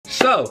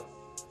So,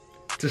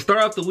 to start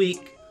off the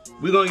week,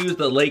 we're gonna use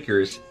the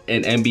Lakers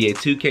in NBA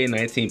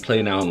 2K19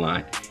 Play Now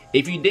Online.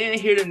 If you didn't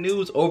hear the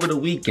news over the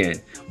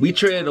weekend, we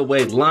traded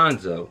away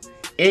Lonzo,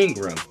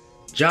 Ingram,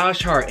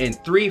 Josh Hart,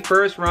 and 3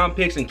 first-round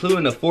picks,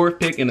 including the 4th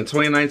pick in the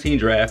 2019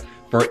 draft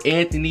for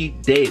Anthony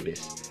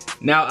Davis.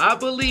 Now, I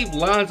believe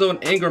Lonzo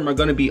and Ingram are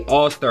gonna be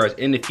all-stars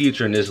in the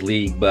future in this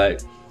league,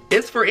 but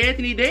it's for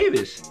Anthony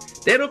Davis.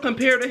 They don't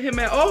compare to him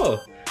at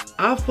all.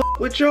 I'll fuck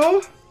with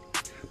y'all,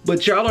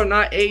 but y'all are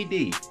not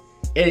AD.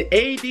 And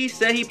AD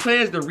said he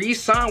plans to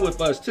re-sign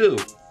with us too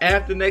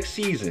after next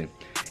season.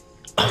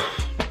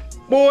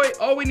 Boy,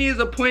 all we need is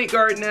a point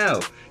guard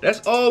now. That's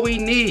all we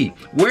need.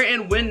 We're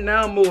in win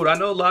now mode. I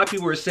know a lot of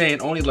people are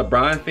saying only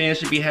LeBron fans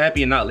should be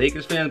happy and not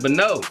Lakers fans, but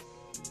no.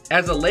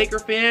 As a Laker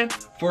fan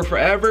for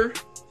forever,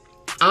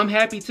 I'm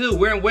happy too.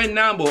 We're in win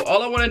now mode.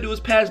 All I want to do is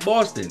pass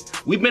Boston.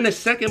 We've been in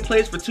 2nd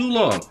place for too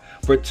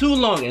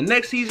long. And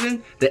next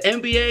season, the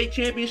NBA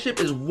championship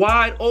is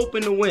wide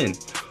open to win.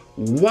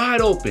 Wide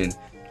open.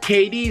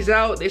 KD's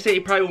out. They say he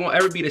probably won't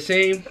ever be the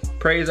same.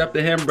 Praise up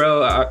to him,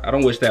 bro. I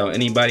don't wish that on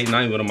anybody,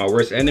 not even on my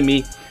worst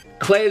enemy.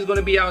 Clay is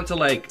gonna be out until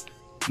like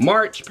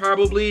March,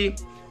 probably.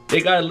 They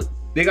gotta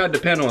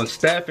depend on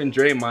Steph and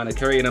Draymond to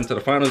carry them to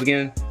the finals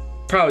again.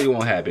 Probably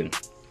won't happen.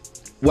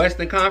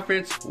 Western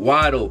Conference,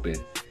 wide open.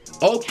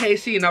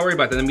 OKC, not worried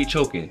about that. Let me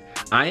choking.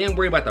 I am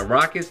worried about the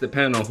Rockets,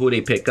 depending on who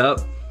they pick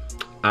up.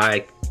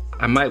 I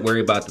might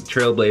worry about the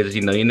Trailblazers.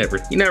 You know, you never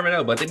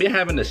know. But they've been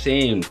having the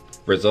same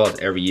results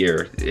every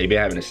year. They've been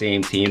having the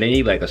same team. They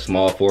need like a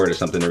small forward or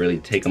something to really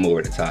take them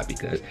over the top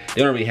because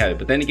they don't really have it.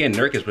 But then again,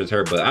 Nurkic was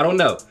hurt. But I don't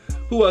know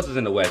who else is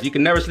in the West. You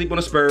can never sleep on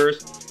the Spurs.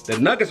 The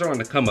Nuggets are on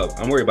the come up.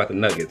 I'm worried about the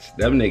Nuggets.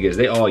 Them niggas,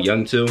 they all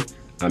young too.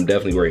 I'm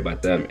definitely worried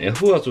about them. And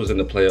who else was in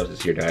the playoffs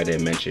this year that I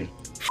didn't mention?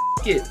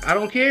 F it, I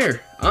don't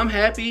care. I'm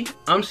happy.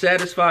 I'm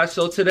satisfied.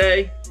 So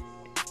today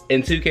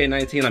in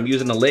 2K19, I'm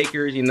using the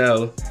Lakers. You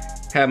know,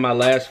 had my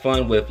last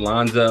fun with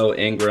Lonzo,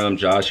 Ingram,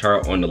 Josh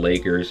Hart on the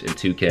Lakers in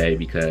 2K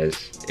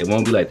because it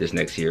won't be like this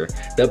next year.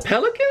 The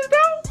Pelicans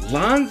though?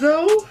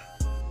 Lonzo,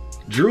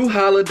 Drew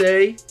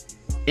Holiday,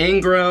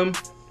 Ingram,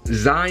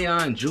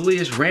 Zion,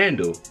 Julius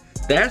Randle.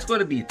 That's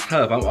gonna be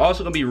tough. I'm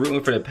also gonna be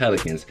rooting for the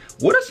Pelicans.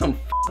 What if some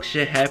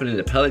shit happening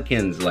to the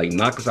Pelicans, like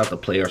knock us out the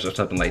playoffs or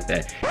something like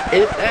that?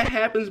 If that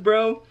happens,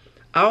 bro,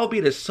 I'll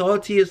be the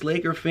saltiest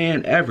Laker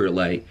fan ever.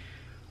 Like,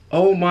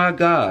 oh my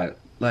God.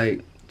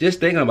 Like, just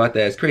thinking about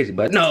that is crazy,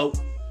 but no,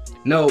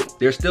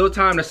 there's still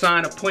time to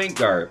sign a point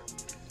guard.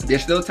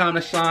 There's still time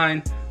to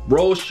sign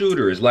role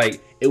shooters.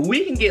 Like, if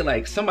we can get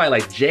like somebody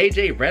like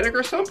JJ Redick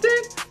or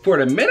something for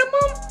the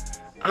minimum,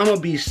 I'm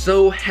gonna be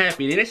so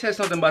happy. Then they said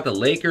something about the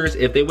Lakers,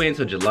 if they wait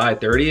until July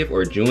 30th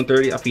or June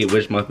 30th, I forget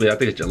which month, but I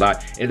think it's July.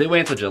 If they wait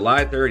until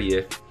July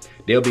 30th,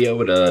 they'll be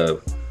able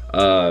to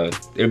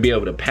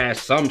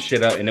pass some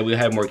shit up, and then we'll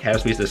have more cap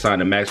space to sign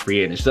the max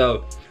free agent.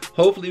 So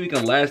hopefully we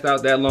can last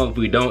out that long. If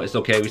we don't, it's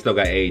okay. We still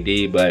got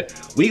AD,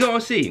 but we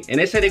gonna see. And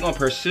they said they're gonna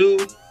pursue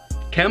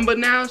Kemba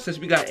now since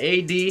we got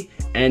AD.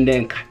 And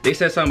then they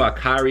said something about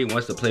Kyrie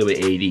wants to play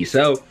with AD.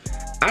 So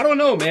I don't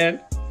know, man.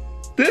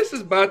 This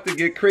is about to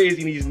get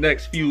crazy in these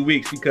next few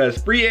weeks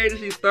because free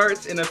agency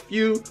starts in a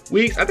few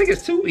weeks. I think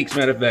it's 2 weeks,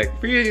 matter of fact.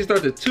 Free agency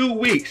starts in 2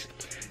 weeks.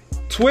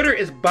 Twitter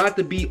is about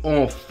to be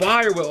on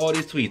fire with all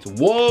these tweets.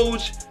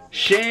 Woj,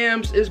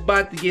 Shams is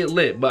about to get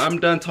lit. But I'm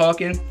done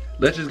talking.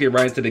 Let's just get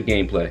right into the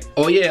gameplay.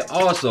 Oh yeah,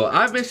 also,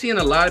 I've been seeing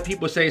a lot of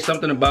people say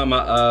something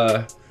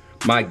about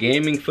my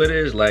gaming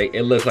footage, like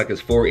it looks like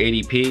it's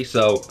 480p.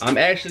 So I'm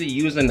actually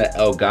using the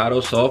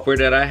Elgato software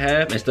that I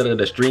have instead of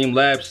the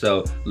Streamlabs.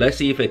 So let's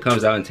see if it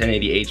comes out in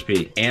 1080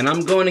 HP. And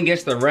I'm going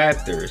against the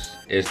Raptors.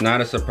 It's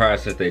not a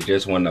surprise since they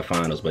just won the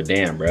finals, but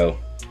damn, bro.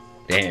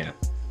 Damn.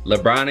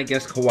 LeBron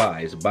against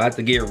Kawhi is about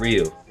to get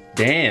real.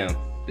 Damn,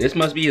 this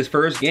must be his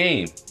first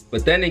game.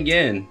 But then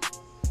again,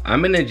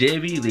 I'm in the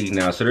JV league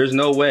now, so there's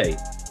no way.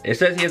 It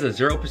says he has a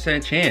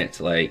 0% chance.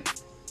 Like,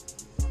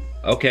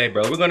 okay,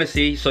 bro, we're gonna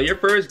see. So your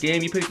first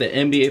game, you picked the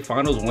NBA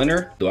Finals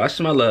winner. Do I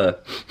smell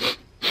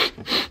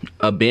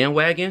a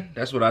bandwagon?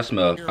 That's what I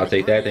smell. I'll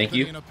take that, thank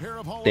you.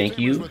 Thank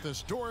you.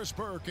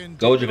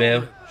 Go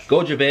JaVale.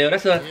 Go JaVale.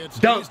 That's a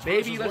dunk,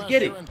 baby. Let's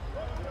get it.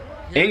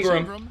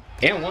 Ingram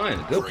and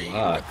one. Good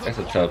block. That's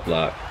a tough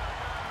block.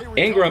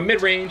 Ingram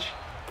mid-range.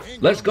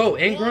 Let's go,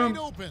 Ingram.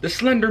 The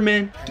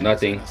Slenderman.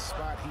 Nothing.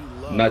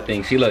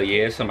 Nothing. See, look,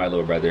 yeah, it's somebody's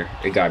little brother.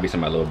 It gotta be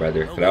somebody's little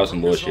brother. That was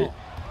some bullshit.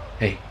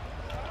 Hey.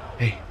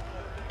 Hey.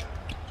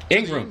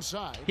 Ingram.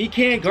 He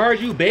can't guard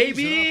you,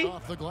 baby.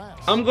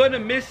 I'm gonna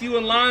miss you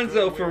and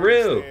Lonzo, for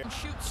real.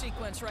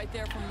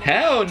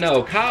 Hell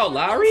no. Kyle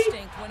Lowry?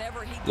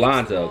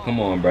 Lonzo, come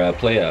on, bro.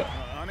 Play up.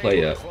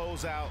 Play up.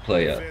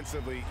 Play up.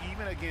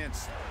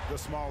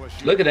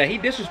 Look at that. He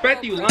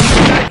disrespected you, Lonzo.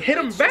 Hit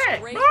him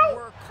back,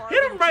 bro.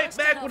 Hit him right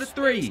back with a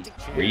 3.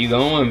 Where you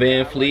going,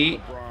 Van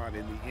Fleet?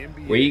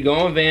 Where you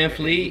going, Van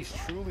Fleet?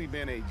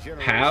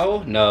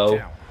 How?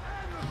 No.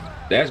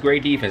 That's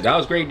great defense. That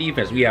was great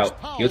defense. We out.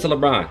 Give it to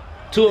LeBron.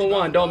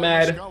 2-1. Don't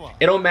matter.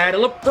 It don't matter.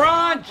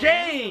 LeBron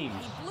James.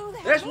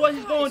 That's what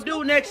he's going to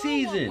do next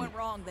season.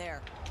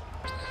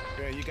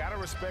 Yeah, you gotta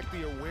respect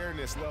the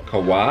awareness level.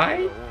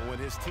 Kawhi?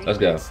 Let's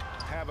go.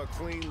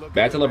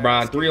 Back to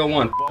LeBron.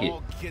 3-on-1.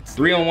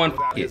 3-on-1.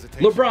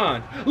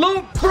 LeBron.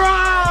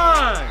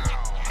 LeBron!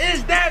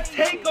 Is that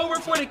takeover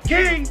for the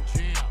king?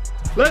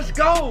 Let's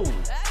go.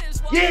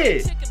 Yeah.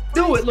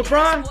 Do it,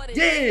 LeBron.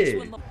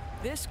 Yeah.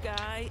 This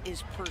guy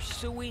is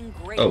pursuing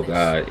greatness. Oh,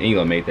 God. And you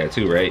gonna make that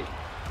too, right?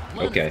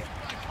 Okay.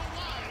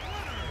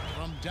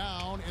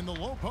 Yeah,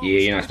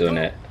 you're not doing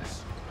that.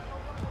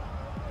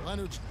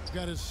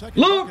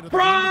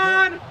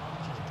 LeBron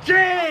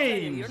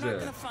James! You're not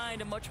gonna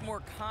find a much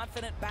more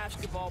confident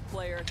basketball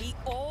player. He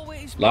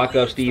always lock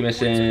up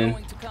Stevenson.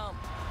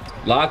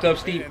 Lock up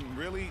Steve.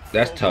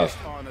 That's tough.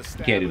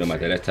 You can't do nothing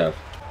like that. That's tough.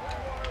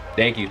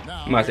 Thank you.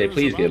 I'm gonna say,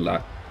 please get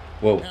locked.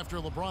 Whoa.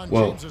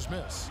 Whoa.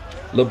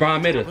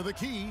 LeBron made it.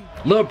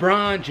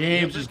 LeBron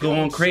James is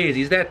going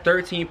crazy. He's at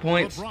 13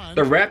 points.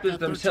 The Raptors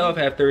themselves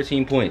have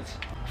 13 points.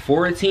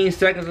 14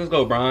 seconds. Let's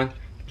go, Bron.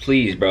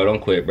 Please, bro.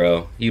 Don't quit,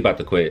 bro. You about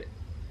to quit.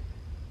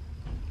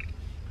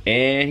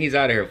 And he's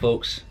out of here,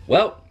 folks.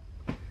 Well,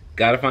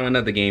 gotta find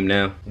another game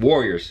now.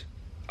 Warriors.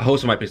 I hope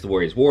somebody picks the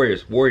Warriors.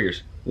 Warriors.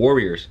 Warriors.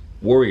 Warriors.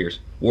 Warriors.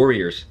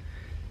 Warriors.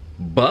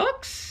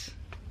 Bucks?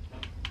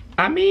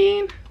 I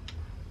mean,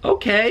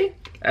 okay.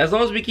 As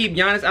long as we keep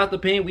Giannis out the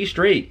paint, we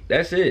straight.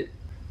 That's it.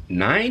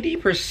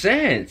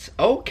 90%.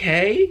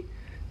 Okay.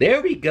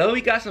 There we go.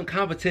 We got some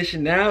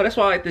competition now. That's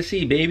what I like to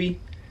see, baby.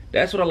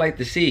 That's what I like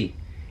to see.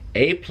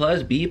 A+, B+.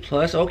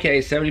 Okay.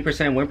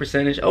 70% win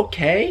percentage.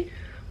 Okay.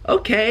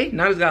 Okay.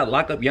 Now just gotta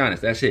lock up Giannis.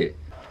 That's it.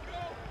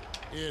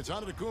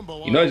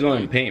 You know he's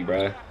going in the paint,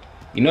 bruh.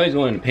 You know he's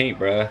going in the paint,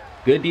 bruh.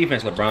 Good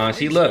defense, LeBron.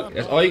 See, look.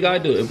 That's all you gotta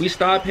do. If we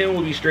stop him,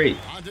 we'll be straight.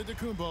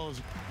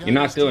 You're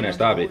not stealing that.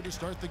 Stop it.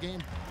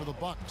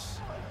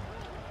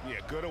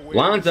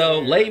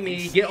 Lonzo, lay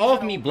me. Get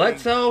off me,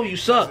 Bledsoe. You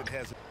suck.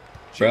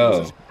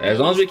 Bro, as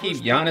long as we keep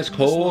Giannis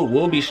cold,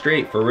 we'll be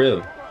straight, for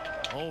real.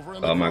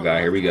 Oh, my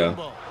God. Here we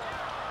go.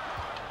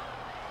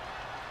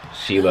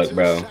 See, look,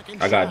 bro.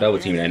 I got double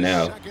team that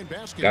now.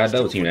 Got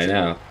double team that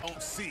now.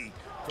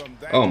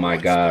 Oh, my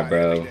God,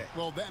 bro.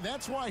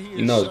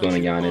 You know it's going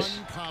to Giannis.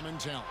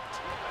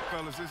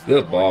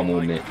 Good ball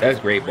movement. That's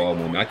great ball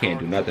movement. I can't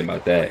do nothing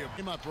about that.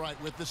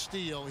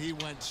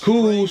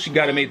 Kuz, you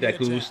gotta make that,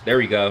 Kuz. There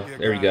we go.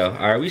 There we go.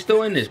 All right, we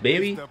still in this,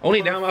 baby.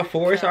 Only down by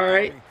 4. It's all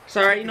right. It's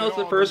all right. You know it's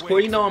the first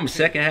quarter. You know I'm a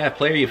second half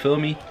player. You feel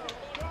me?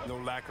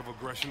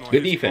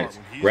 Good defense.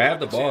 Grab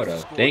the ball though.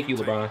 Thank you,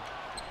 LeBron.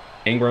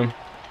 Ingram.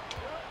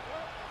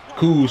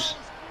 Kuz.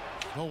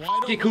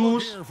 Get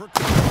Kuz.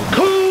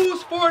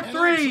 Kuz for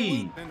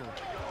 3.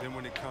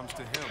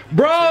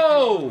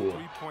 Bro.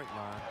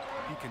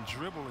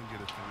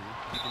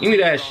 Give me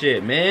that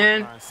shit,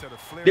 man.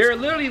 They're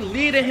literally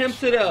leading him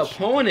to the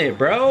opponent,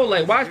 bro.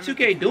 Like, why is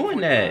 2K doing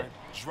that?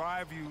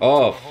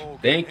 Off.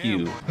 Thank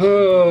you.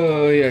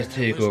 Oh, yes,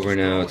 take over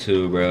now,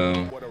 too,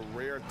 bro.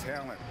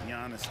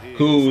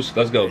 Kuz.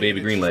 Let's go,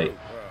 baby. Green light.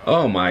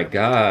 Oh, my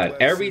God.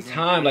 Every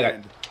time,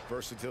 like,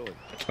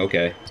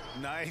 okay.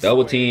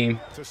 Double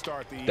team.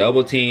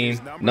 Double team.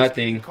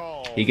 Nothing.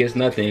 He gets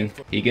nothing.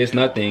 He gets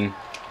nothing.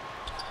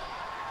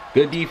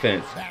 Good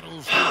defense.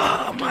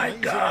 Oh my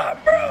God,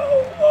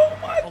 bro. Oh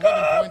my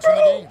God,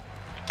 bro.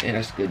 Yeah,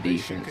 that's good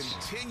defense.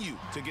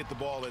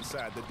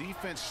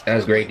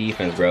 That's great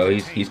defense, bro.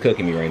 He's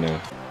cooking me right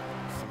now.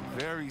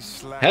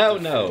 Hell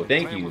no,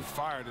 thank you.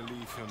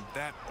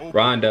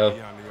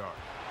 Rondo.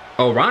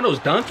 Oh, Rondo's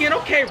dunking?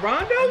 Okay,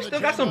 Rondo,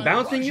 still got some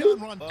bounce in you?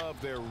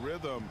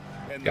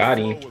 Got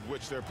him.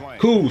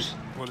 Kuz.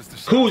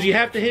 Kuz, you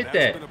have to hit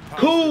that.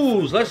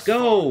 Kuz, let's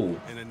go.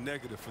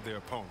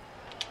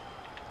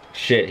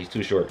 Shit, he's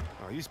too short.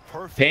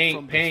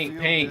 Paint, paint,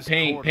 paint,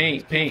 paint,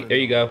 paint, paint. There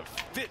you go.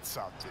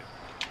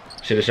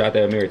 Should have shot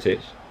that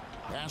Miritich.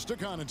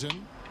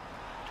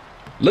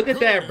 Look at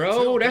that,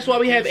 bro. That's why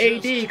we have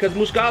AD, because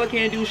Muscala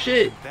can't do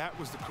shit.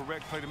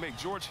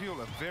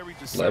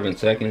 11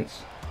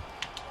 seconds.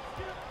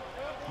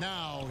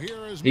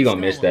 He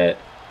gonna miss that.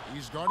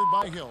 He's guarded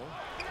by Hill.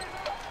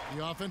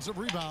 The offensive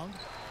rebound.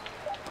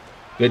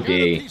 Good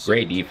D.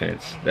 Great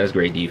defense. That's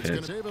great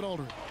defense.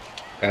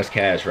 That's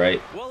cash,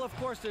 right? Well, of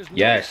course, there's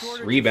yes,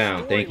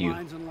 rebound. Thank you.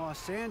 In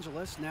Los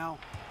Angeles. Now,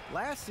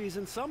 last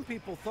season, some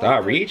people thought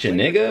stop reaching,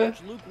 nigga.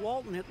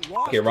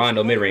 Get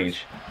Rondo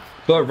mid-range.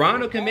 But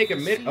Rondo can make a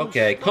mid.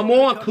 Okay, come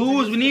on,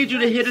 Kuz. We need you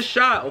to hit a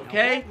shot,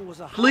 okay?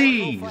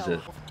 Please.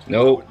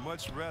 Nope.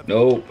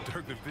 Nope.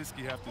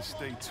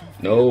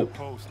 Nope.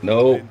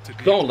 Nope.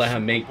 Don't let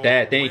him make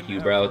that. Thank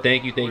you, bro.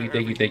 Thank you, thank you,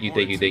 thank you, thank you,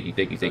 thank you, thank you,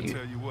 thank you, thank you.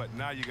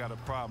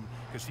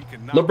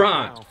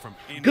 LeBron.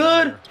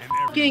 Good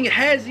fucking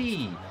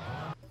Hezzy.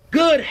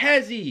 Good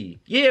Hezzy.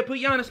 Yeah, put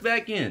Giannis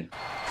back in.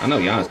 I know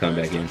Giannis coming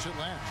back in.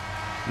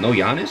 No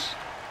Giannis?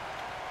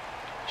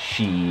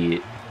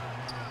 Shit.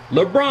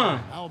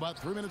 LeBron.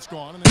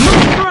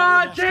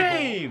 LeBron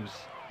James.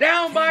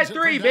 Down by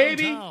 3,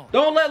 baby.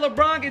 Don't let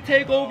LeBron get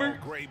take over.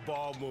 Great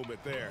ball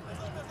movement there.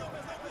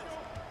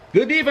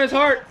 Good defense,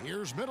 Hart.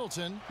 Here's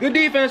Middleton. Good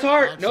defense,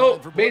 Hart.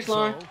 Nope.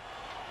 Baseline.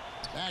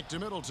 Back to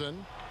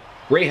Middleton.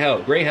 Great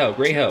help, great help,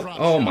 great help.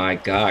 Oh my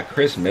God,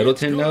 Chris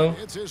Middleton though.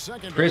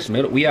 Chris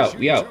Middleton, we out,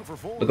 we out.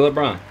 Look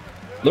at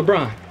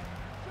LeBron.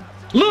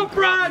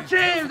 LeBron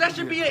James, that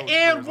should be an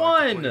and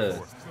one. I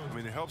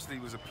mean, it helps that he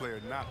was a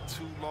player not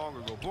too long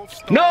ago.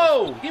 Both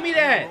No, give me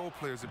that. role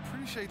players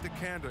appreciate the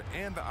candor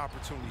and the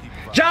opportunity he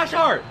provides. Josh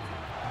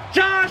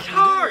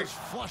Hart,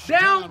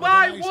 down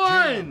by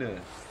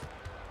one.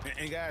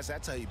 And guys,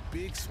 that's a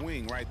big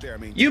swing right there. I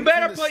mean, You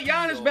better put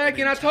Giannis back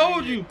in. I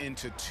told you.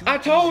 I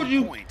told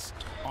you.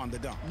 On the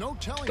dump.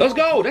 Let's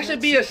go. That should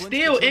be a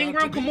steal.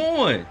 Ingram, come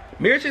on.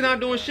 Mirotic's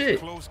not doing shit.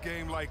 Close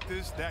game like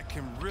this, that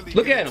can really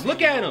Look at him.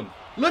 Look at him.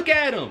 Look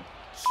at him.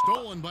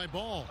 Stolen by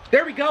Ball.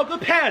 There we go.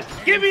 Good pass.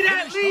 Give me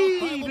that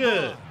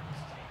lead.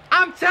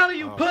 I'm telling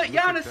you, put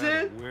Giannis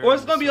in, or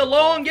it's going to be a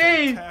long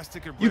game.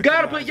 You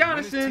got to put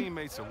Giannis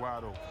in.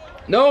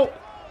 No.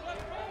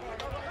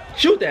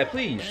 Shoot that,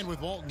 please. And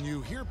with Walton,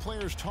 you hear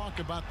players talk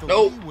about the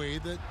Nope. leeway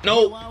that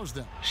Nope. allows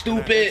them.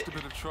 Stupid.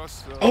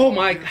 Oh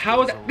my,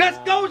 how is that? Let's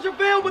go,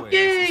 JaVale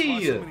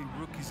McGee.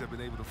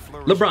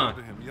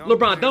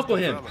 LeBron, dunk on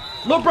him.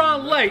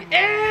 LeBron late.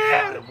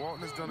 And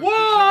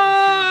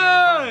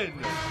one.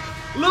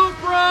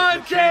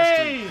 LeBron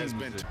James.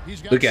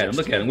 Look at him,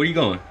 look at him. Where you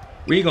going?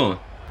 Where you going?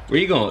 Where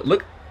you going?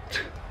 Look.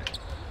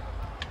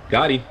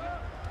 Got him.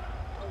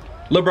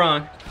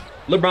 LeBron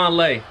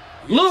lay.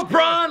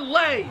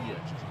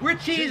 We're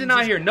cheesing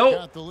out here.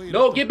 Nope.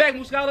 No, get back,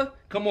 Muscala.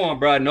 Come on,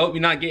 bro. Nope,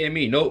 you're not getting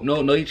me. Nope,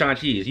 no, you trying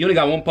to cheese. You only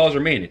got one pause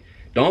remaining.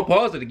 Don't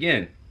pause it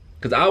again.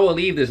 Because I will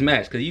leave this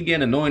match. Because you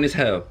getting annoying as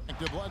hell.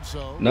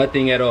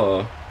 Nothing at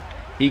all.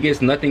 He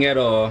gets nothing at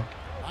all.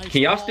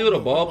 Can y'all steal the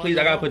ball, please?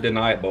 I got to put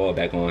denied ball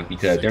back on.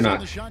 Because they're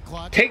not.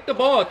 Take the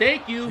ball.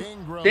 Thank you.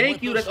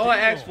 Thank you. That's all I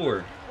asked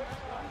for.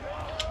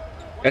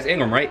 That's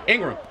Ingram, right?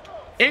 Ingram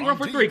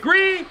for three.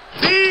 Green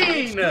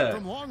bean.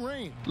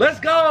 Let's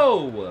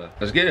go.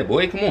 Let's get it,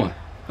 boy. Come on.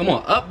 Come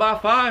on. Up by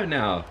 5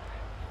 now.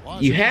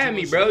 You had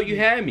me, bro. You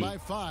had me.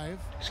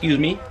 Excuse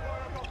me.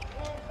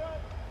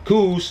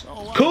 Kuz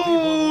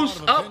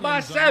up by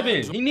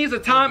 7. He needs a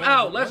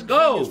timeout. Let's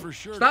go.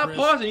 Stop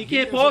pausing. You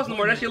can't pause no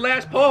more. That's your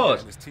last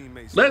pause.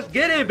 Let's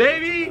get it,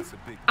 baby.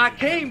 I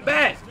came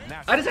back.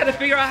 I just had to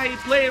figure out how you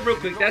play it real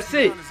quick. That's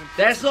it.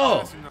 That's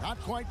all.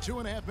 Not quite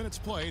 2.5 minutes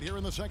played here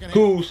in the second half.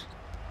 Kuz.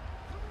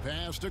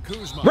 Pass to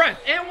Kuzma. Right,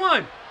 and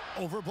one.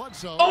 Over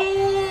Bledsoe.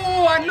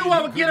 Oh, I knew I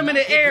would get him in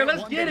the air.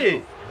 Let's get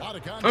it.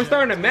 I'm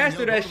starting to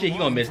master that shit. You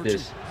gonna miss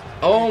this.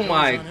 Oh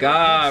my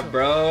God,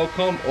 bro.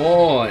 Come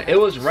on. It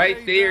was right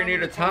there near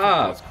the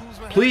top.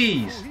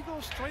 Please.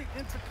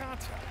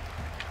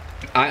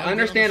 I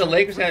understand the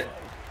Lakers had...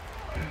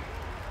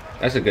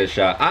 That's a good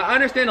shot. I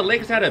understand the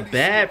Lakers had a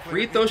bad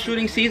free throw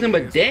shooting season,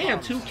 but damn,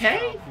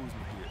 2K?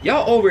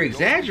 Y'all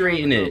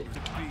over-exaggerating it.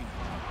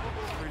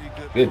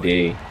 Good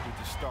D.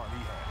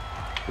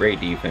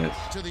 Great defense.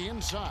 To the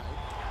inside.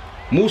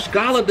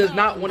 Muscala does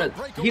not want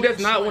to. He does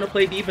not want to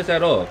play defense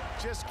at all.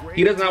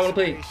 He does not want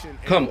to play.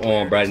 Come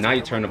on, bro. Now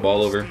you turn the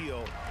ball over.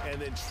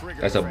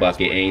 That's a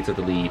bucket. Ain't took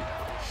the lead.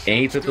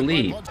 Ain't took the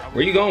lead.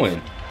 Where you going?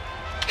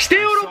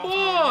 Steal the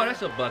ball.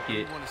 That's a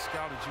bucket.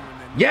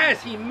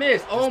 Yes, he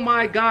missed. Oh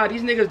my God.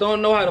 These niggas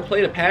don't know how to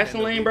play the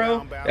passing lane,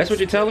 bro. That's what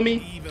you're telling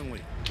me?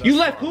 You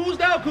left Kuz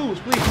down, Kuz,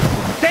 please.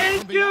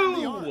 Thank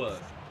you.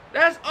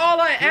 That's all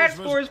I asked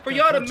for is for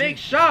y'all to make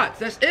shots.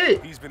 That's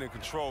it. He's been in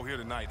control here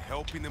tonight,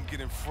 helping them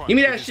get in front. Give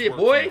me that shit,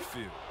 boy.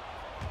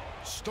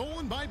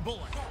 Stolen by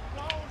Bullock.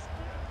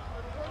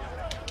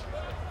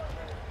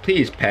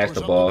 Please pass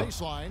the ball.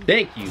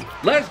 Thank you.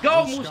 Let's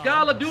go,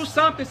 Muscala. Do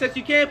something since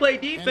you can't play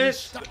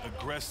defense.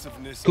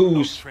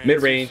 Kuz,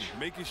 mid-range.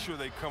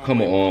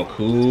 Come on,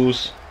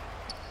 Kuz.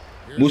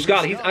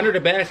 Muscala, he's under the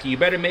basket. You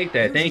better make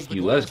that. Thank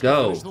you. Let's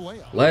go.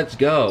 Let's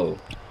go.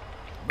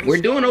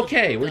 We're doing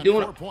okay. We're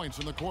doing.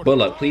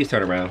 Bullock, please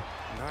turn around.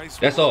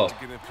 That's off.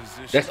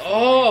 That's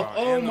off.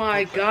 Oh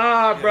my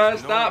God, bro.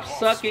 Stop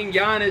sucking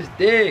Giannis'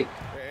 dick.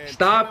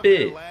 Stop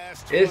it.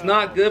 It's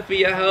not good for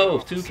your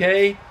health,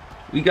 2K.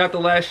 We got the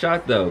last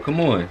shot, though.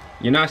 Come on.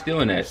 You're not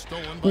stealing that.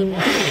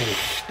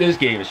 This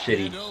game is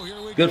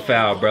shitty. Good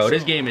foul, bro.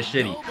 This game is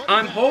shitty.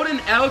 I'm holding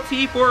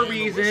LT for a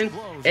reason,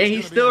 and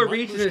he still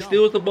reaches and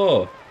steals the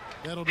ball.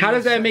 How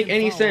does that make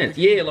any sense?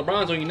 Yeah,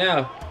 LeBron's on you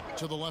now.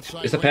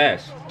 It's a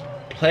pass.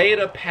 Play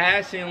the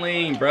passing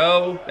lane,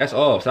 bro. That's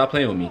all. Stop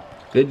playing with me.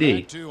 Good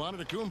D.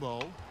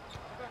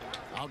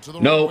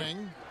 No.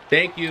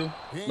 Thank you.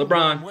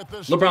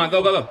 LeBron,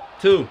 go.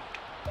 2,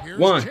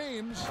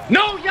 1.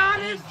 No,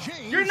 Giannis.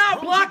 You're not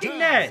blocking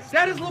that.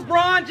 That is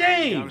LeBron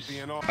James.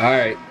 All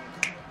right.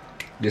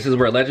 This is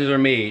where legends are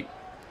made.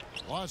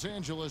 Los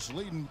Angeles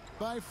leading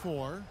by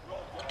 4.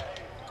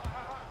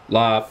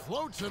 Lob.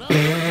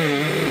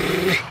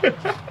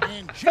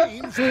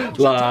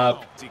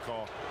 Lob.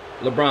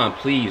 LeBron,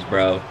 please,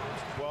 bro.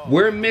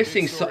 We're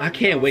missing so... I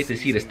can't wait to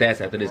see the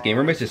stats after this game.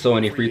 We're missing so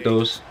many free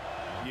throws.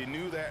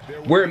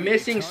 We're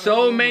missing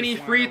so many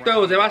free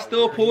throws. If I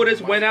still pull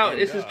this win out,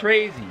 this is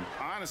crazy.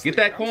 Get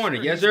that corner.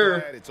 Yes,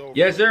 sir.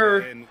 Yes,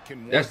 sir.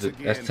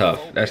 That's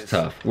tough. That's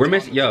tough. We're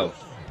missing... Yo.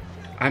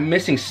 I'm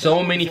missing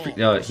so many free.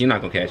 He's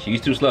not gonna catch you.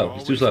 He's too slow.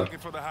 He's too slow.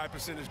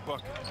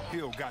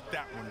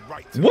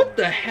 What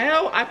the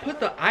hell? I put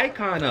the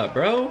icon up,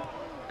 bro.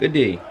 Good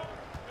D.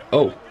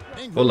 Oh,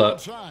 hold up.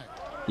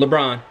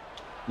 LeBron.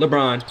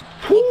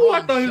 Whew,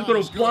 I thought he was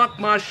gonna block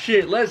my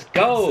shit. Let's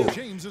go.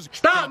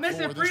 Stop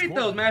missing free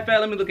throws. Matter of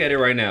fact, let me look at it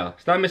right now.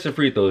 Stop missing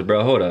free throws,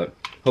 bro.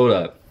 Hold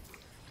up.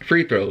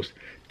 Free throws.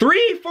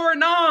 3 for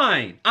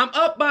 9. I'm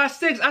up by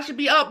 6. I should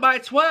be up by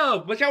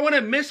 12. But y'all want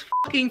to miss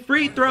fucking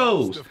free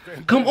throws.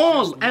 Come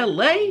on,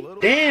 LA.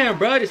 Damn,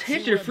 bro. Just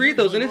hit your free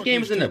throws. And this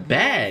game is in the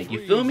bag.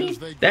 You feel me?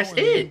 That's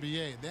it.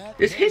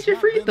 Just hit your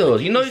free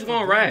throws. You know he's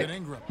going right.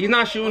 He's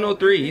not shooting no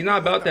 3. He's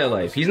not about that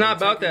life. He's not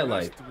about that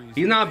life.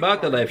 He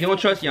don't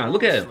trust Jan.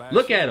 Look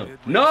at him.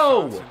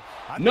 No.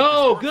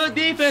 No. Good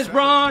defense,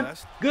 Bron.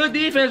 Good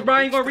defense,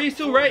 Bron. You going to reach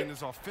too, right?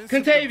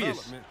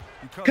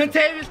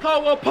 Contavious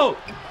Caldwell Pope.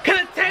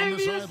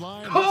 Contavious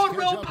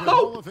Caldwell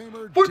Pope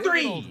for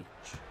 3.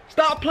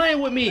 Stop playing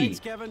with me.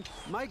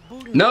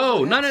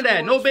 No, none of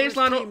that. No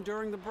baseline.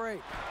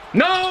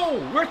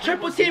 No, we're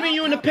triple teaming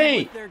you in the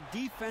paint.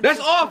 That's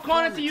off,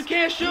 Quantity. You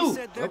can't shoot.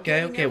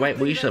 Okay, wait,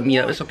 will you shut me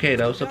up? It's okay,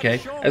 though. It's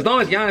okay. As long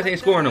as Giannis ain't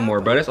scoring no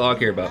more, bro. That's all I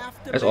care about.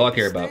 That's all I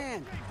care about.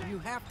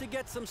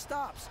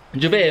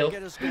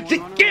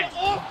 JaVale. Get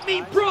off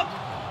me, bro.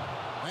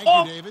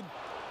 Off.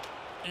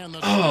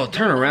 Oh,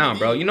 turn around,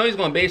 bro. You know he's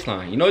going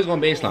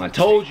baseline.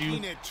 Told you,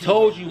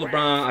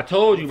 LeBron. I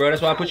told you, bro.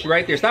 That's why I put you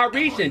right there. Stop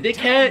reaching,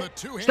 dickhead.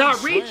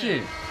 Stop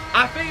reaching.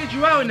 I figured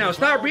you out now.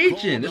 Stop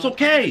reaching. It's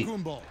okay.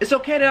 It's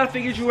okay that I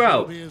figured you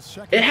out.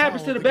 It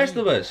happens to the best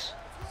of us.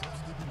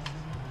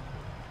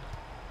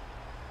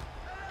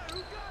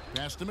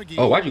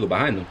 Oh, why'd you go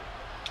behind him?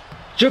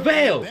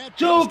 JaVale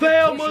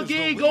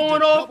McGee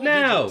going off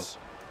now.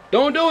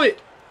 Don't do it.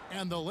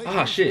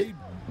 Ah, shit.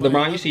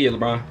 LeBron, you see it,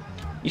 LeBron.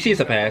 You see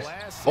it's a pass.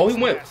 Oh,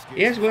 he went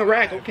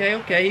rack.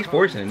 Okay. He's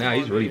forcing it now.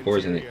 He's really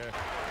forcing it.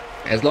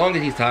 As long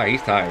as he's tired,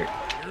 he's tired.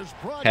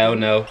 Hell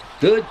no.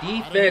 Good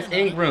defense,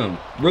 Ingram.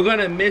 We're going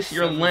to miss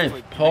your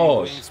length.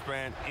 Pause.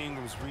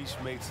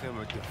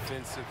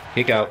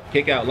 Kick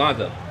out.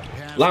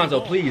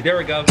 Lonzo, please. There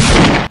we go.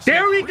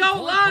 There we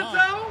go,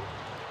 Lonzo.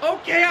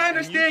 Okay, I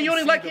understand. You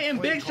only like hitting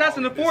big shots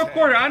in the fourth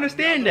quarter. I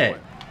understand that.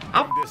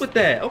 I'll f with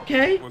that,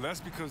 okay?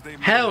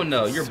 Hell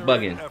no, you're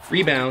bugging.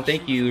 Rebound,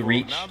 thank you,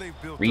 reach.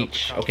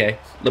 Okay.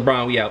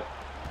 LeBron, we out.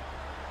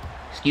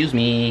 Excuse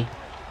me.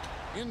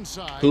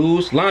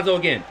 Who's? Lonzo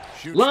again.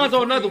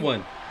 Lonzo, another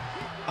one.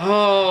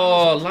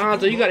 Oh,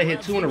 Lonzo, you gotta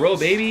hit 2 in a row,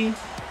 baby.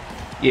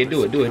 Yeah,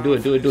 do it.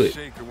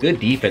 Good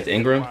defense,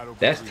 Ingram.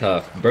 That's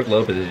tough. Brook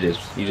Lopez is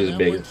just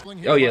bigger.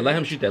 Oh yeah, let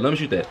him shoot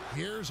that.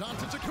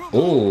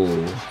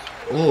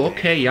 Oh,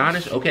 okay,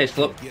 Giannis. Okay,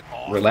 slow.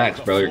 Relax,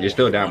 bro. You're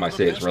still down by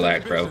 6.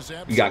 Relax, bro.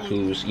 You got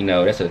Kuz. You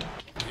know, that's a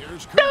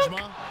dunk.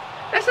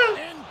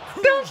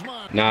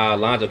 Dunk. Nah,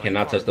 Lonzo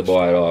cannot touch the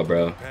ball at all,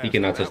 bro. He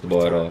cannot touch the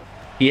ball at all.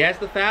 He has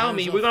to foul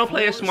me. We're going to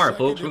play it smart,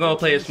 folks. We're going to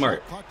play it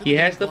smart. He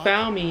has to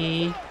foul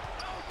me.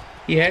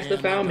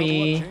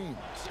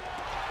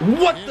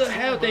 What the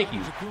hell? Thank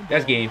you.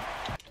 That's game.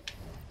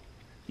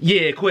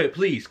 Yeah, quit.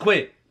 Please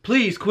quit.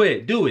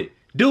 Do it.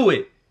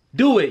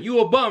 You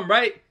a bum,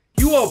 right?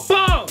 You a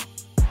bum.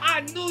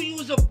 I knew you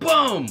was a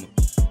bum.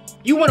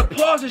 You want to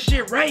pause this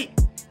shit, right?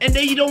 And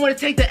then you don't want to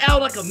take the L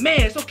like a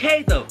man. It's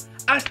okay, though.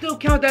 I still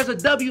count that as a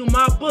W in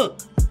my book.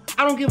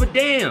 I don't give a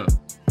damn.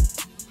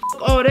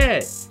 Fuck all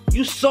that.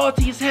 You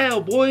salty as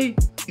hell, boy.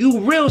 You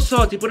real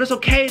salty, but it's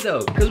okay,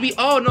 though. Because we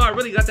all know I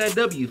really got that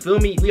W, feel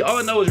me? We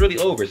all know it's really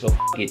over, so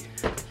fuck it.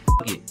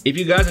 If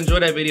you guys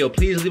enjoyed that video,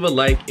 please leave a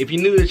like. If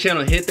you're new to the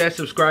channel, hit that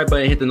subscribe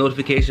button, hit the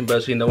notification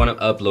bell so you know when I'm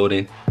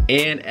uploading.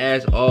 And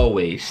as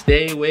always,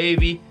 stay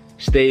wavy,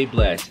 stay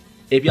blessed.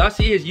 If y'all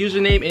see his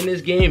username in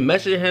this game,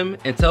 message him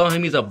and tell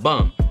him he's a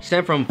bum.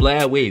 Sent from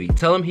Vlad Wavy.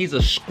 Tell him he's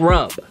a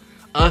scrub.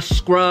 A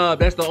scrub.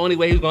 That's the only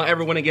way he's gonna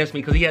ever win against me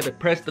because he had to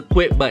press the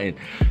quit button.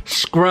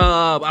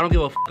 Scrub. I don't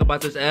give a fuck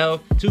about this L.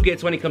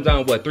 2K20 comes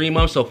out in what, 3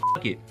 months? So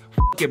fuck it.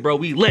 Fuck it, bro.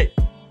 We lit.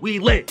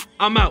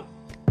 I'm out.